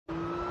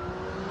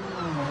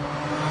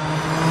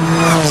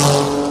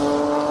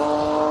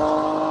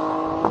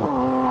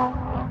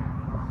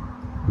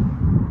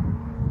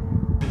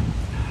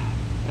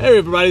Hey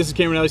everybody, this is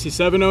Cameron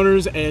LC7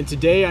 Owners, and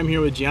today I'm here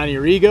with Gianni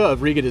Riga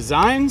of Riga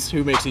Designs,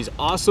 who makes these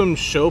awesome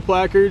show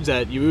placards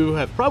that you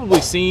have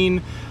probably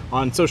seen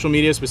on social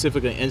media,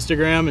 specifically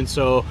Instagram. And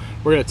so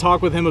we're going to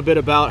talk with him a bit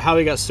about how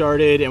he got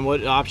started and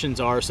what options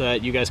are so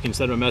that you guys can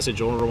send him a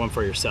message or order one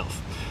for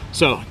yourself.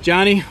 So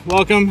Gianni,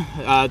 welcome.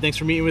 Thanks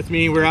for meeting with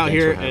me. We're out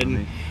here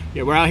and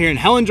we're out here in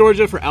Helen,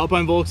 Georgia for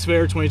Alpine Volks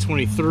Fair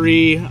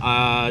 2023,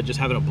 just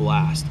having a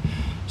blast.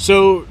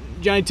 So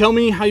Gianni, tell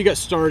me how you got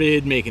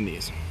started making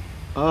these.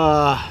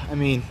 I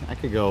mean, I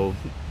could go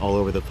all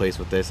over the place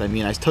with this. I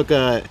mean, I took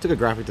a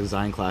graphic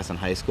design class in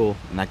high school,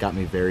 and that got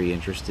me very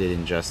interested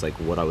in just like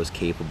what I was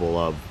capable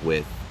of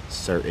with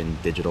certain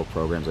digital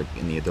programs, like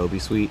in the Adobe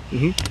suite.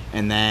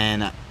 And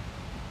then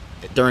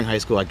during high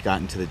school, I got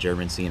into the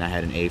German scene. I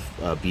had an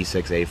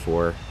B6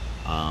 A4.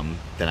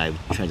 Then I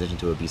transitioned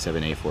to a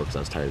B7 A4 because I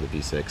was tired of the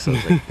B6. So I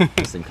was like,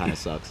 this thing kind of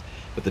sucks.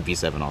 But the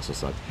B7 also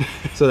sucked.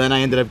 So then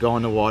I ended up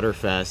going to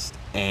Waterfest,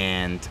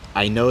 and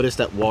I noticed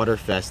at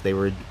Waterfest they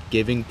were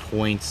giving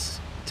points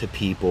to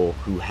people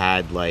who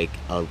had like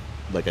a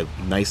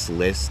nice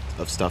list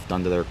of stuff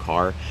done to their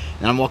car.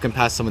 And I'm walking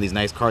past some of these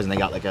nice cars, and they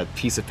got like a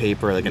piece of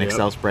paper, like an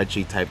Excel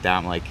spreadsheet typed out.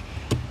 I'm like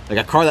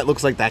a car that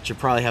looks like that should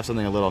probably have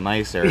something a little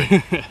nicer.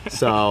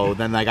 So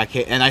then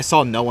and I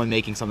saw no one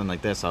making something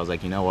like this. So I was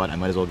like, you know what, I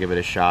might as well give it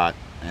a shot.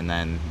 And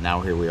then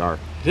now here we are.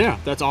 Yeah,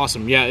 that's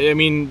awesome. Yeah, I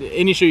mean,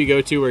 any show you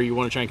go to where you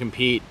want to try and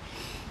compete,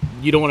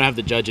 you don't want to have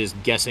the judges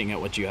guessing at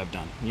what you have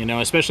done, you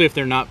know, especially if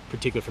they're not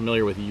particularly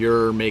familiar with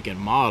your make and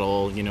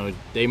model. You know,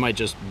 they might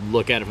just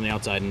look at it from the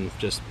outside and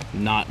just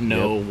not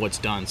know what's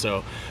done.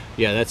 So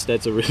yeah,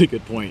 that's a really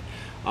good point.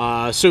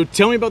 So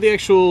tell me about the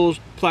actual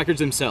placards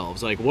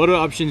themselves. Like, what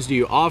options do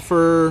you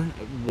offer?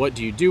 What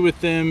do you do with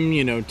them?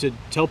 You know, to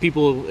tell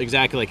people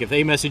exactly, like, if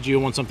they message you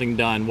and want something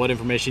done, what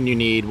information you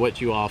need,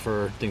 what you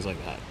offer, things like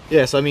that.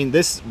 Yeah, so I mean,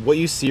 what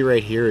you see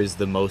right here is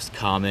the most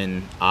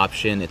common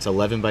option. It's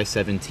 11 by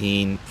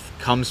 17,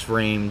 comes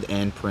framed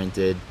and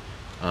printed.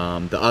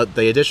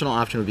 The additional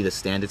option would be the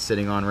stand it's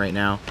sitting on right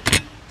now.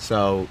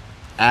 So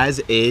as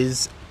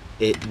is,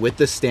 with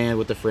the stand,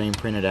 with the frame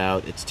printed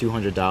out, it's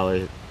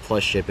 $200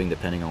 plus shipping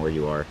depending on where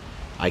you are.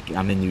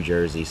 I'm in New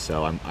Jersey,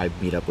 so I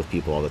meet up with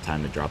people all the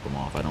time to drop them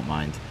off. I don't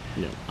mind.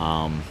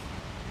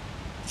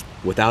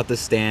 Without the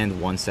stand,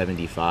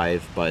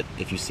 $175. But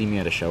if you see me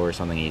at a show or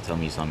something and you tell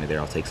me you saw me there,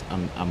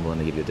 I'm willing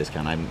to give you a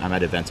discount. I'm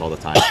at events all the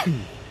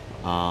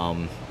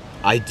time.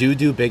 I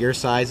do bigger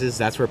sizes.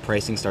 That's where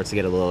pricing starts to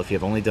get a little. If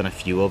you've only done a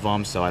few of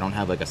them, so I don't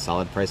have like a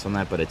solid price on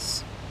that, but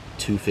it's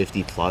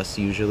 $250 plus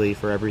usually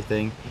for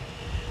everything.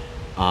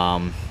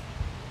 Yeah,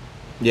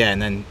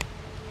 and then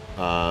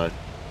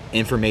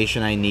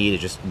information I need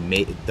is just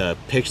the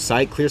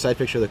clear side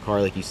picture of the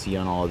car like you see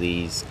on all of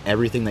these,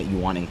 everything that you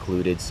want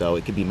included. So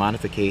it could be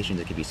modifications,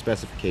 it could be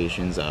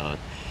specifications.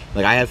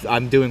 Like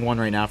I'm doing one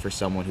right now for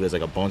someone who has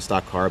like a bone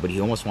stock car, but he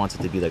almost wants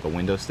it to be like a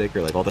window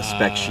sticker, like all the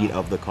spec sheet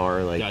of the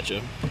car, like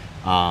gotcha.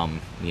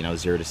 You know,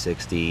 0 to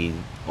 60,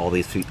 all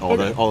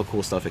the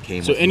cool stuff it came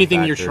with. So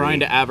anything you're trying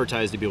to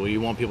advertise to people,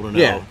 you want people to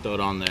know, throw it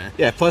on there.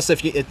 Yeah, plus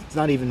it's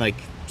not even like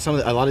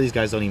a lot of these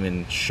guys don't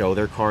even show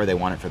their car. They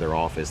want it for their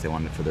office, they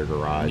want it for their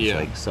garage.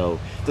 Like, so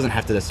it doesn't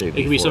have to necessarily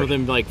be. It could be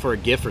something like for a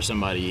gift for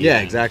somebody. Yeah,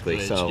 exactly.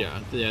 Which, so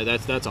yeah,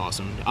 that's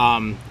awesome.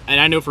 And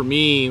I know for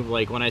me,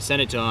 like when I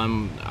sent it to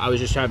him, I was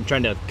just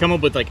trying to come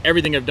up with like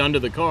everything I've done to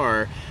the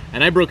car,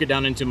 and I broke it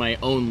down into my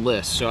own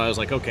list. So I was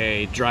like,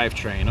 okay,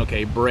 drivetrain,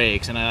 okay,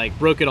 brakes, and I like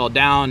broke it all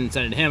down and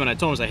sent it to him, and I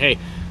told him, I was like, hey,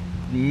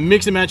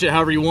 mix and match it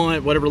however you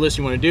want, whatever list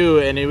you want to do.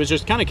 And it was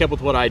just kind of kept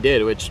with what I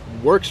did, which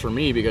works for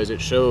me because it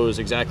shows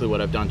exactly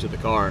what I've done to the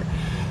car.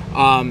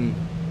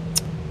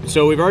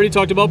 So we've already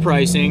talked about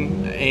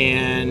pricing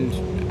and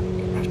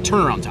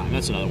turnaround time.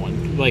 That's another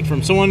one. Like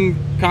from someone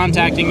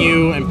contacting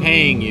you and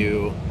paying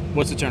you,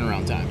 what's the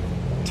turnaround time?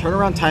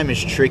 Turnaround time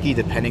is tricky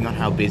depending on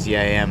how busy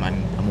I am.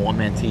 I'm a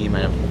one-man team. I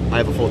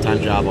have a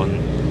full-time job on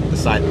the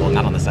side. Well,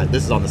 not on the side.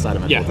 This is on the side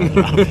of my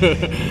full-time job.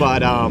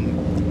 But I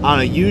don't know.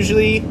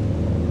 Usually,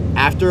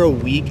 after a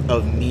week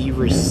of me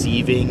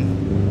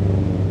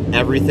receiving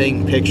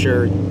everything,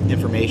 picture,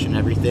 information,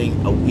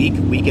 everything, a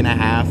week and a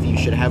half, you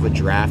should have a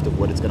draft of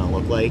what it's going to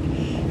look like.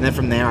 And then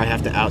from there, I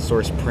have to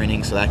outsource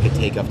printing, so that could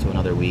take up to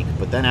another week.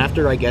 But then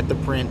after I get the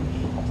print,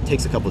 it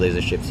takes a couple days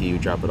to ship to you,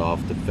 drop it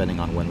off,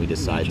 depending on when we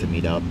decide to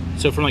meet up.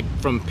 So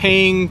from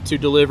paying to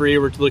delivery,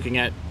 we're looking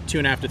at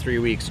 2.5 to 3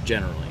 weeks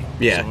generally.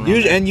 Yeah,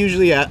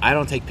 usually I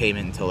don't take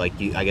payment until like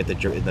I get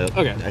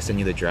I send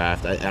you the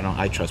draft.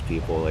 I trust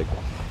people like.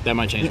 That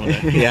might change one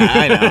day. Yeah,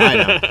 I know.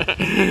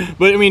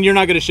 But I mean, you're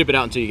not going to ship it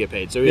out until you get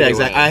paid. So yeah,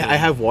 exactly. I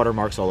have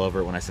watermarks all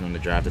over it when I send them the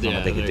draft. It's not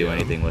like they can do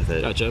anything with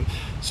it. Gotcha.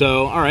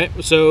 So all right,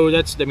 so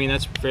that's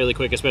fairly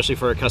quick, especially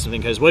for a custom thing.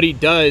 Because what he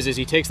does is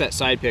he takes that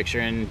side picture,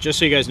 and just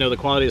so you guys know the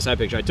quality of the side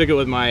picture, I took it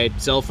with my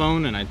cell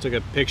phone and I took a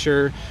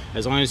picture.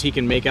 As long as he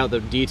can make out the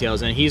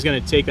details, and he's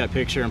going to take that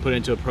picture and put it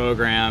into a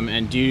program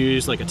and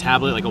use like a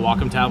tablet, like a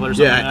Wacom tablet or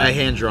something. Yeah, I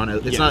hand drawn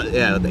it. It's not the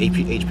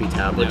HP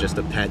tablet, just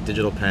a pen,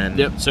 digital pen.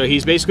 Yep. So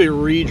he's basically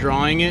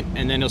redrawing it,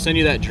 and then he'll send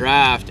you that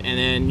draft, and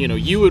then, you know,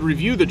 you would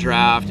review the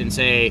draft and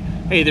say,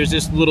 hey, there's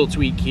this little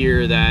tweak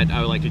here that I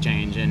would like to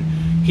change, and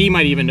he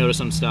might even notice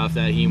some stuff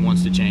that he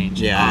wants to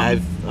change. Yeah,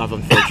 I've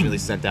unfortunately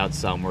sent out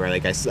some where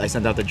like I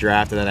sent out the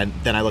draft, and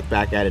then I look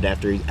back at it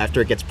after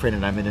it gets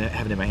printed. I'm having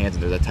it in my hands,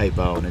 and there's a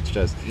typo, and it's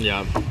just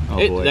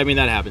boy. I mean,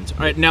 that happens. All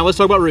right, now let's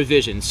talk about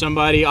revisions.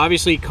 Somebody,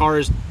 obviously,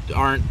 cars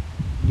aren't.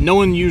 No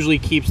one usually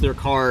keeps their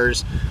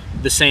cars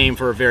the same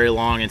for very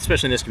long,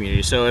 especially in this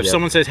community. So if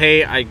someone says,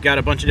 hey, I got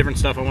a bunch of different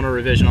stuff, I want a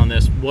revision on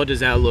this, what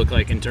does that look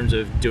like in terms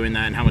of doing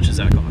that, and how much does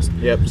that cost?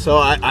 Yep. So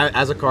I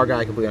as a car guy,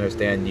 I completely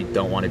understand you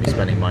don't want to be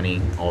spending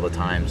money all the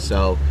time.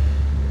 So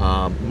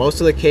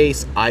most of the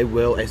case, I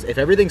will, if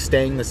everything's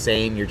staying the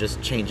same, you're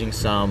just changing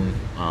some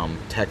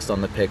text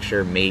on the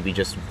picture, maybe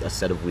just a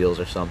set of wheels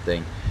or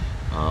something,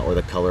 or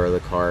the color of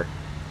the car.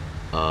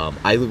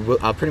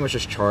 I'll pretty much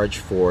just charge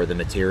for the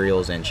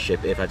materials and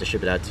ship. If I have to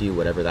ship it out to you,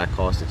 whatever that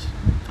costs, it's,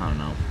 I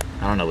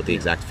don't know what the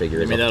exact figure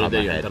is. I mean,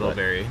 that'll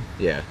vary.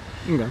 Yeah.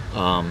 Okay.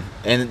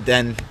 And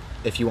then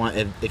if you want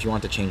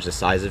to change the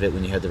size of it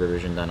when you have the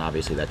revision done,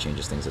 obviously that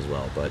changes things as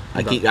well. But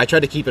I try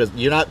to keep it.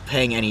 You're not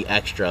paying any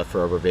extra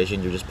for a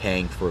revision. You're just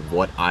paying for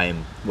what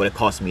it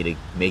costs me to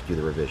make you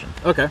the revision.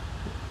 Okay.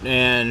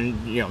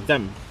 And you know,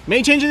 that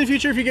may change in the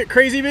future if you get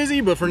crazy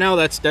busy, but for now,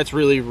 that's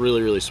really,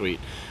 really, really sweet.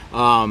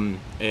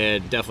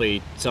 And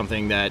definitely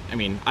something that, I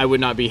mean, I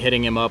would not be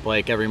hitting him up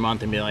like every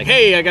month and be like,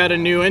 hey, I got a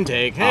new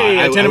intake. Hey,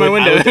 I tinted my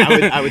window.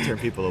 I would turn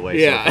people away.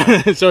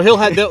 Yeah. So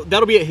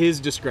that'll be at his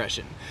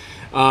discretion.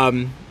 All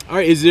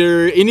right. Is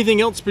there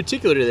anything else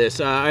particular to this?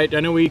 I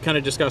know we kind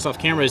of discussed off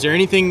camera. Is there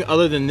anything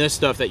other than this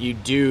stuff that you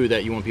do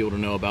that you want people to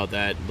know about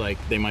that like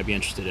they might be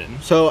interested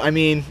in? So, I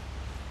mean,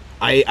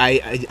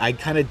 I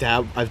kind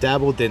of I've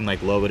dabbled in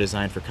like logo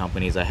design for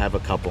companies. I have a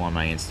couple on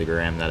my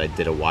Instagram that I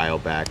did a while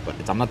back,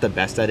 but I'm not the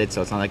best at it,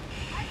 so it's not like,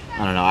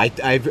 I don't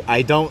know.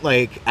 I don't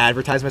like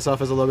advertise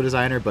myself as a logo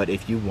designer, but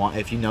if you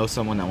know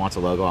someone that wants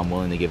a logo, I'm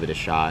willing to give it a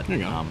shot. There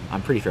you go.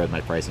 I'm pretty fair with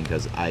my pricing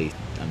because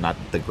I'm not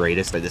the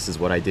greatest. This is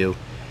what I do.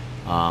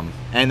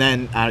 And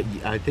then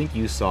I think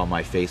you saw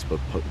my Facebook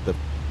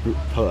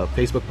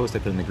Facebook post I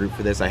put in the group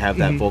for this. I have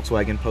that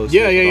Volkswagen post.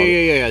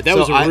 Yeah. That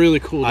was a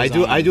really cool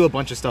design. I do a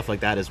bunch of stuff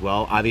like that as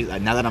well. Obviously,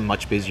 now that I'm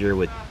much busier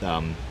with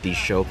these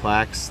show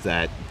plaques,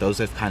 that those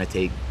have kind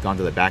of gone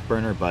to the back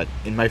burner. But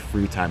in my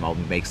free time, I'll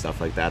make stuff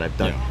like that. I've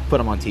put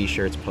them on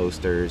T-shirts,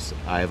 posters.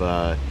 I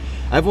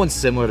have one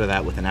similar to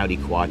that with an Audi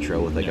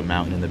Quattro with like a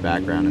mountain in the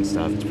background and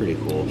stuff. It's pretty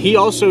cool. He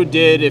also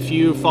did, if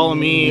you follow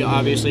me,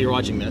 obviously you're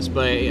watching this,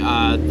 but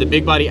the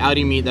big body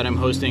Audi meet that I'm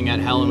hosting at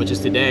Helen, which is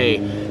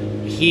today,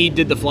 he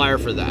did the flyer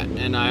for that,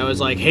 and I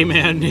was like, hey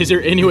man, is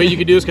there any way you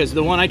could do this, because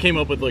the one I came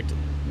up with looked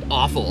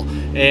awful,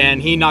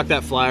 and he knocked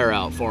that flyer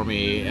out for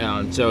me.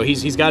 So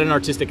he's got an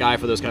artistic eye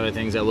for those kind of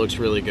things. That looks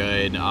really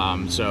good.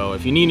 So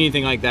if you need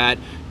anything like that,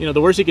 you know,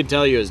 the worst he can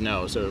tell you is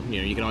no. So you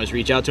know, you can always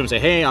reach out to him and say,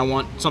 hey, I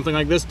want something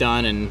like this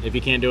done, and if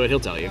he can't do it, he'll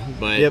tell you.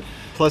 But yep.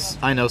 Plus,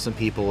 I know some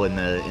people in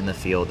the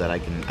field that I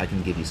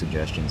can give you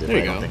suggestions if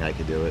I don't think I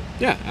could do it.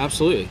 Yeah,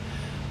 absolutely.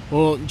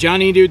 Well,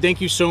 Gianni, dude,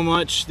 thank you so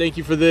much. Thank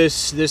you for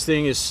this. This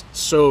thing is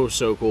so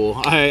cool.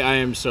 I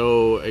am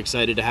so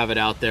excited to have it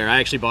out there.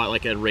 I actually bought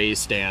like a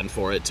raised stand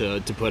for it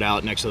to put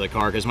out next to the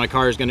car, because my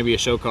car is going to be a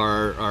show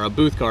car or a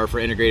booth car for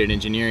integrated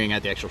engineering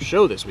at the actual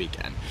show this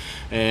weekend.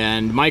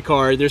 And my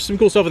car, there's some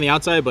cool stuff on the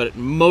outside, but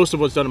most of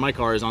what's done in my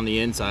car is on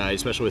the inside,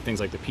 especially with things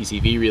like the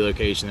PCV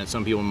relocation that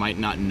some people might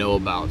not know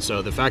about.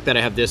 So the fact that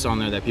I have this on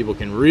there that people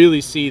can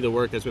really see the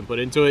work that's been put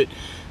into it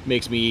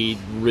makes me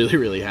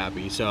really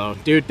happy. So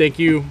dude, thank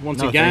you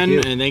once again.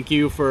 Thank you. And thank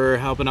you for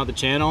helping out the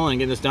channel and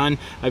getting this done.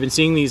 I've been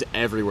seeing these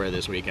everywhere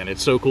this weekend.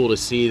 It's so cool to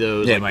see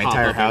those. Yeah, like, my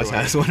entire house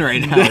has one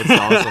right now. It's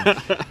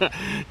awesome.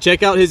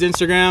 Check out his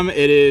Instagram.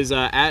 It is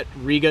at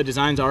Riga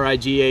Designs,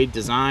 RIGA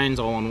Designs,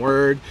 all one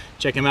word.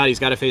 Check him out. He's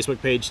got a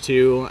Facebook page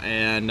too,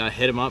 and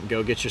hit him up.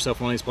 Go get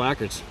yourself one of these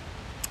placards.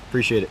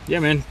 Appreciate it. Yeah,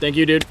 man. Thank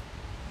you, dude.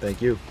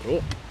 Thank you.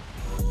 Cool.